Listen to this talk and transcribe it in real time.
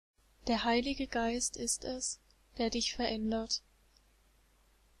Der Heilige Geist ist es, der dich verändert.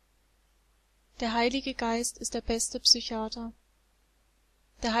 Der Heilige Geist ist der beste Psychiater.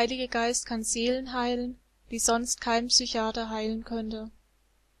 Der Heilige Geist kann Seelen heilen, die sonst kein Psychiater heilen könnte.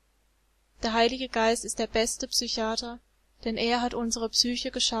 Der Heilige Geist ist der beste Psychiater, denn er hat unsere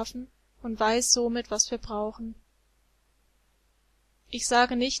Psyche geschaffen und weiß somit, was wir brauchen. Ich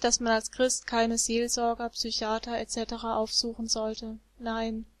sage nicht, dass man als Christ keine Seelsorger, Psychiater etc. aufsuchen sollte.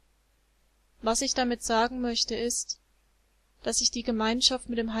 Nein. Was ich damit sagen möchte ist, dass ich die Gemeinschaft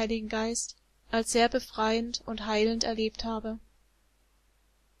mit dem Heiligen Geist als sehr befreiend und heilend erlebt habe.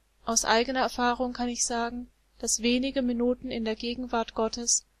 Aus eigener Erfahrung kann ich sagen, dass wenige Minuten in der Gegenwart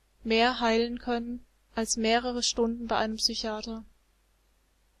Gottes mehr heilen können als mehrere Stunden bei einem Psychiater.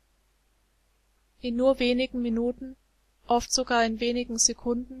 In nur wenigen Minuten, oft sogar in wenigen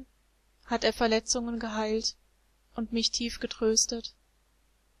Sekunden, hat er Verletzungen geheilt und mich tief getröstet.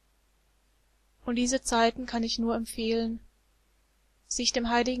 Und diese Zeiten kann ich nur empfehlen, sich dem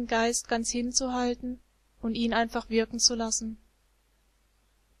Heiligen Geist ganz hinzuhalten und ihn einfach wirken zu lassen.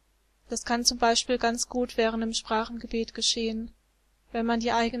 Das kann zum Beispiel ganz gut während dem Sprachengebet geschehen, wenn man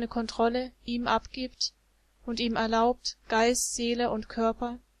die eigene Kontrolle ihm abgibt und ihm erlaubt, Geist, Seele und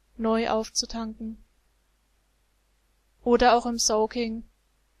Körper neu aufzutanken. Oder auch im Soaking,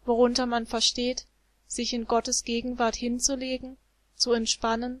 worunter man versteht, sich in Gottes Gegenwart hinzulegen, zu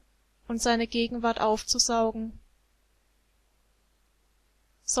entspannen und seine Gegenwart aufzusaugen.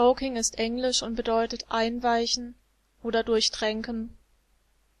 Soaking ist Englisch und bedeutet einweichen oder durchtränken.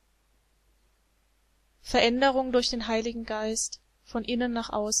 Veränderung durch den Heiligen Geist, von innen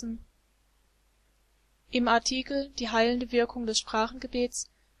nach außen. Im Artikel Die heilende Wirkung des Sprachengebets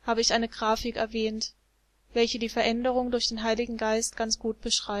habe ich eine Grafik erwähnt, welche die Veränderung durch den Heiligen Geist ganz gut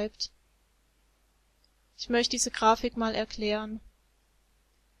beschreibt. Ich möchte diese Grafik mal erklären.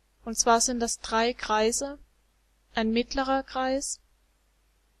 Und zwar sind das 3 Kreise, ein mittlerer Kreis,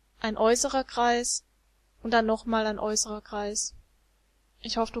 ein äußerer Kreis und dann nochmal ein äußerer Kreis.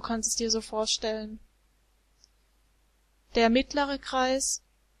 Ich hoffe, du kannst es dir so vorstellen. Der mittlere Kreis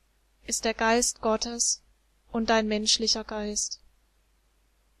ist der Geist Gottes und dein menschlicher Geist.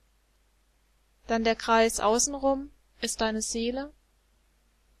 Dann der Kreis außenrum ist deine Seele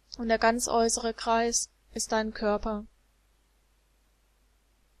und der ganz äußere Kreis ist dein Körper.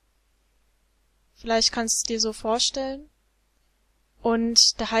 Vielleicht kannst du es dir so vorstellen.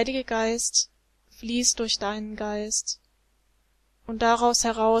 Und der Heilige Geist fließt durch deinen Geist. Und daraus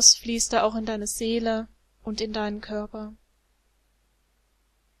heraus fließt er auch in deine Seele und in deinen Körper.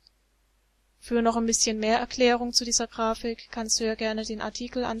 Für noch ein bisschen mehr Erklärung zu dieser Grafik kannst du ja gerne den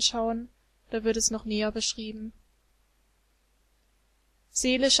Artikel anschauen, da wird es noch näher beschrieben.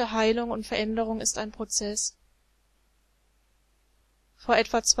 Seelische Heilung und Veränderung ist ein Prozess. Vor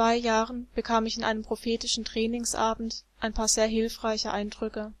etwa 2 Jahren bekam ich in einem prophetischen Trainingsabend ein paar sehr hilfreiche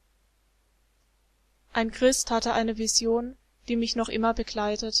Eindrücke. Ein Christ hatte eine Vision, die mich noch immer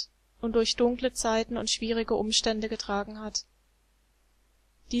begleitet und durch dunkle Zeiten und schwierige Umstände getragen hat.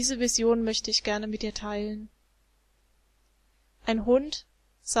 Diese Vision möchte ich gerne mit dir teilen. Ein Hund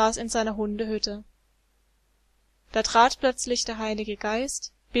saß in seiner Hundehütte. Da trat plötzlich der Heilige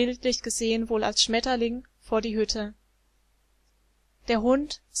Geist, bildlich gesehen wohl als Schmetterling, vor die Hütte. Der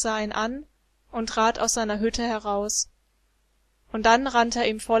Hund sah ihn an und trat aus seiner Hütte heraus. Und dann rannte er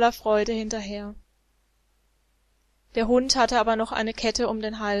ihm voller Freude hinterher. Der Hund hatte aber noch eine Kette um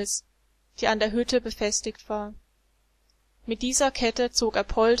den Hals, die an der Hütte befestigt war. Mit dieser Kette zog er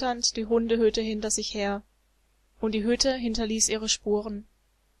polternd die Hundehütte hinter sich her, und die Hütte hinterließ ihre Spuren.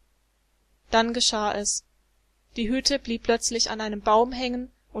 Dann geschah es. Die Hütte blieb plötzlich an einem Baum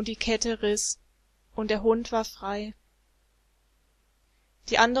hängen und die Kette riss, und der Hund war frei.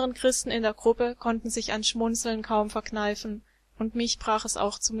 Die anderen Christen in der Gruppe konnten sich ein Schmunzeln kaum verkneifen, und mich brach es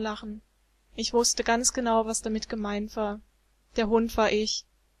auch zum Lachen. Ich wusste ganz genau, was damit gemeint war. Der Hund war ich.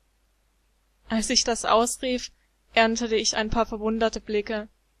 Als ich das ausrief, erntete ich ein paar verwunderte Blicke.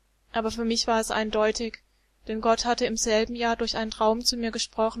 Aber für mich war es eindeutig, denn Gott hatte im selben Jahr durch einen Traum zu mir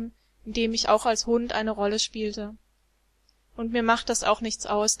gesprochen, in dem ich auch als Hund eine Rolle spielte. Und mir macht das auch nichts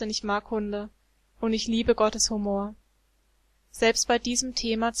aus, denn ich mag Hunde, und ich liebe Gottes Humor. Selbst bei diesem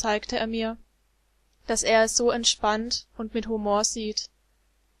Thema zeigte er mir, dass er es so entspannt und mit Humor sieht.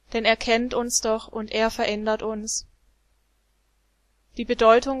 Denn er kennt uns doch und er verändert uns. Die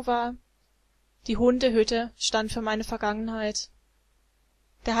Bedeutung war, die Hundehütte stand für meine Vergangenheit.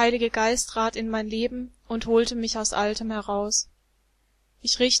 Der Heilige Geist trat in mein Leben und holte mich aus Altem heraus.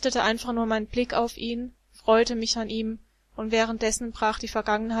 Ich richtete einfach nur meinen Blick auf ihn, freute mich an ihm, und währenddessen brach die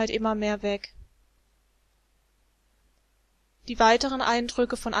Vergangenheit immer mehr weg. Die weiteren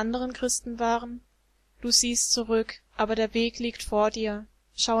Eindrücke von anderen Christen waren: Du siehst zurück, aber der Weg liegt vor dir,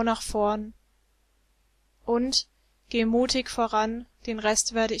 schau nach vorn. Und: Geh mutig voran, den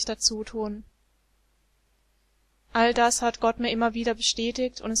Rest werde ich dazu tun. All das hat Gott mir immer wieder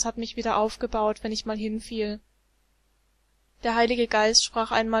bestätigt und es hat mich wieder aufgebaut, wenn ich mal hinfiel. Der Heilige Geist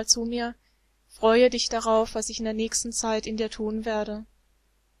sprach einmal zu mir: Freue dich darauf, was ich in der nächsten Zeit in dir tun werde.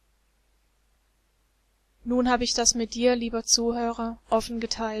 Nun habe ich das mit dir, lieber Zuhörer, offen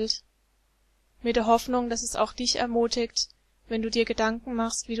geteilt, mit der Hoffnung, dass es auch dich ermutigt, wenn du dir Gedanken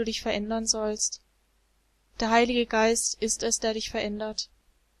machst, wie du dich verändern sollst. Der Heilige Geist ist es, der dich verändert.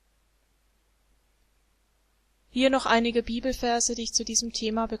 Hier noch einige Bibelverse, die ich zu diesem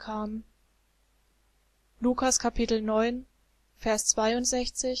Thema bekam. Lukas Kapitel 9, Vers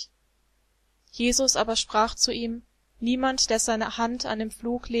 62. Jesus aber sprach zu ihm: Niemand, der seine Hand an den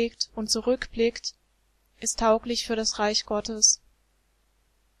Pflug legt und zurückblickt, ist tauglich für das Reich Gottes.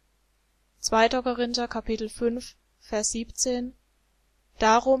 2. Korinther Kapitel 5, Vers 17.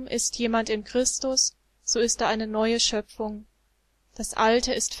 Darum ist jemand in Christus, so ist er eine neue Schöpfung. Das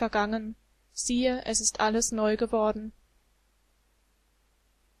Alte ist vergangen, siehe, es ist alles neu geworden.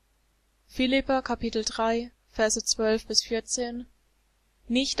 Philipper Kapitel 3, Verse 12 bis 14.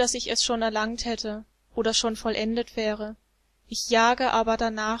 Nicht, dass ich es schon erlangt hätte oder schon vollendet wäre, ich jage aber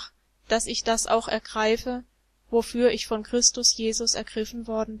danach, dass ich das auch ergreife, wofür ich von Christus Jesus ergriffen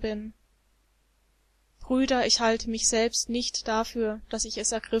worden bin. Brüder, ich halte mich selbst nicht dafür, dass ich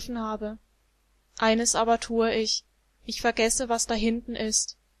es ergriffen habe. Eines aber tue ich vergesse, was da hinten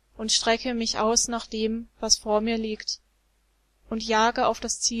ist, und strecke mich aus nach dem, was vor mir liegt, und jage auf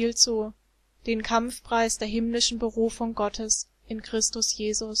das Ziel zu, den Kampfpreis der himmlischen Berufung Gottes in Christus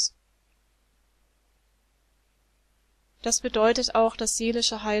Jesus. Das bedeutet auch, dass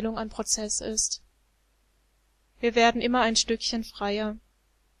seelische Heilung ein Prozess ist. Wir werden immer ein Stückchen freier.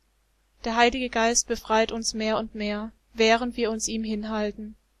 Der Heilige Geist befreit uns mehr und mehr, während wir uns ihm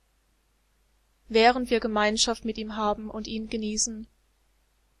hinhalten, während wir Gemeinschaft mit ihm haben und ihn genießen.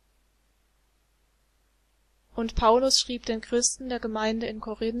 Und Paulus schrieb den Christen der Gemeinde in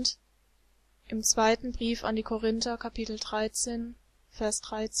Korinth im 2. Brief an die Korinther, Kapitel 13, Vers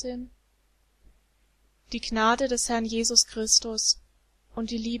 13: Die Gnade des Herrn Jesus Christus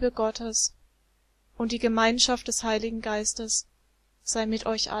und die Liebe Gottes und die Gemeinschaft des Heiligen Geistes sei mit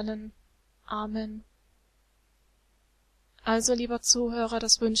euch allen. Amen. Also, lieber Zuhörer,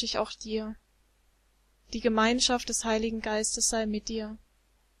 das wünsche ich auch dir. Die Gemeinschaft des Heiligen Geistes sei mit dir,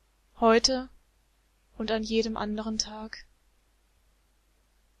 heute und an jedem anderen Tag.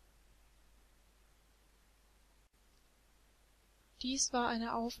 Dies war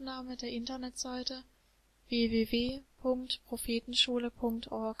eine Aufnahme der Internetseite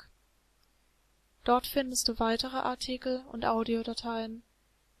www.prophetenschule.org. Dort findest du weitere Artikel und Audiodateien,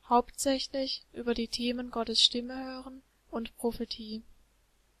 hauptsächlich über die Themen Gottes Stimme hören und Prophetie.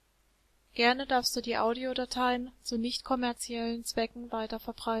 Gerne darfst du die Audiodateien zu nicht kommerziellen Zwecken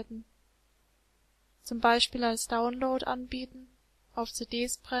weiterverbreiten, zum Beispiel als Download anbieten, auf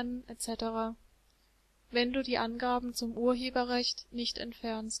CDs brennen etc., wenn du die Angaben zum Urheberrecht nicht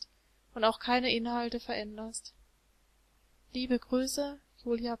entfernst und auch keine Inhalte veränderst. Liebe Grüße,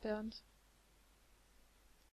 Julia Berndt.